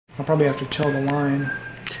I'll probably have to chill the wine.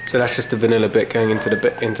 So that's just the vanilla bit going into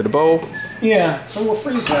the bowl. Yeah, so we'll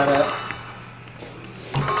freeze that up.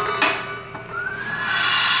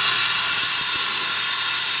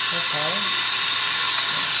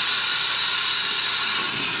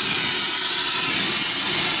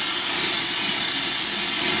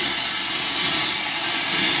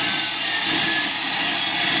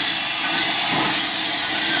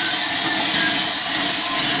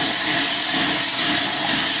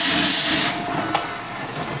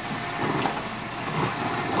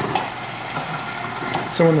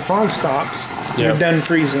 So when the fog stops, you're done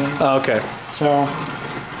freezing. Oh, okay. So let's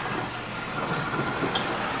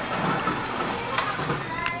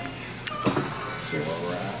see where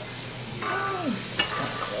we're at. Kind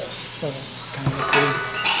of close. So kind of liquidy.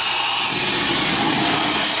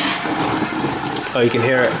 Oh, you can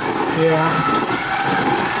hear it. Yeah.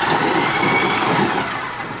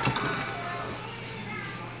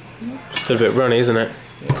 It's a bit runny, isn't it?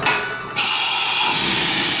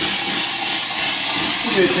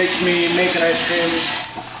 It takes me making ice cream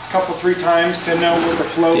a couple, 3 times to know what the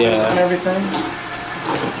flow is and everything.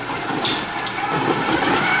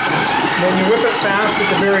 Then you whip it fast at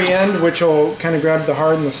the very end, which will kind of grab the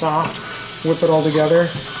hard and the soft, whip it all together.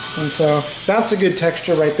 And so that's a good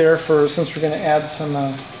texture right there for since we're going to add some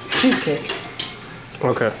cheesecake.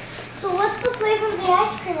 Okay. So what's the flavor of the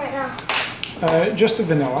ice cream right now? Just a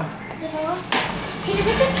vanilla. Vanilla? Can you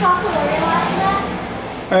make a chocolate Oreo after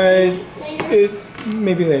that?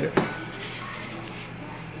 Maybe later.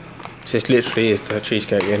 So it literally is the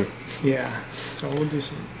cheesecake in. Yeah. So we'll do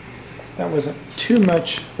some. That wasn't too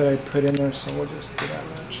much that I put in there, so we'll just do that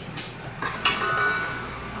much.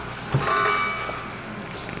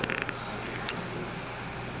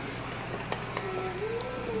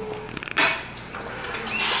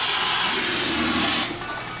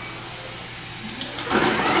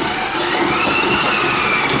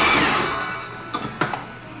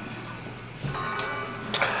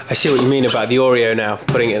 I see what you mean about the Oreo now.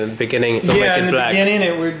 Putting it in the beginning, it'll make it black. Yeah, in the beginning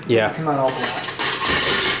it would come out all black.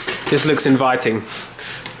 This looks inviting.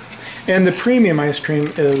 And the premium ice cream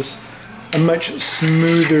is a much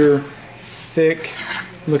smoother, thick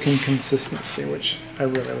looking consistency, which I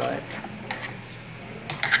really like.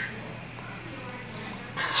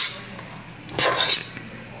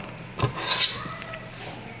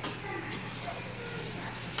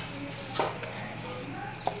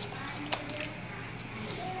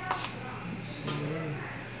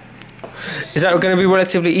 Is that going to be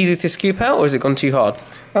relatively easy to scoop out, or is it gone too hard?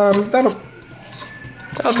 That'll...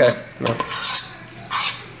 Okay. No.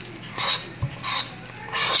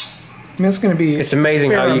 I mean, it's going to be... It's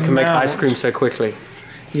amazing how you can make ice cream so quickly.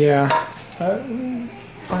 Yeah.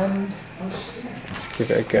 Let's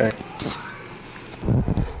give it a go.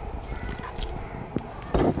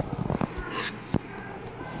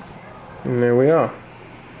 And there we are.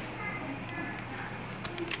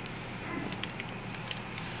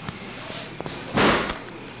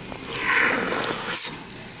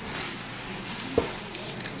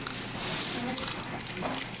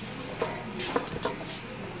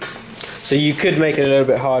 So you could make it a little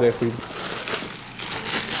bit harder if we...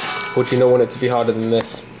 Or do you not want it to be harder than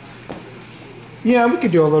this? Yeah, we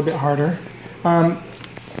could do a little bit harder.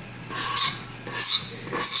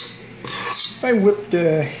 If I whipped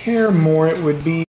a hair more, it would be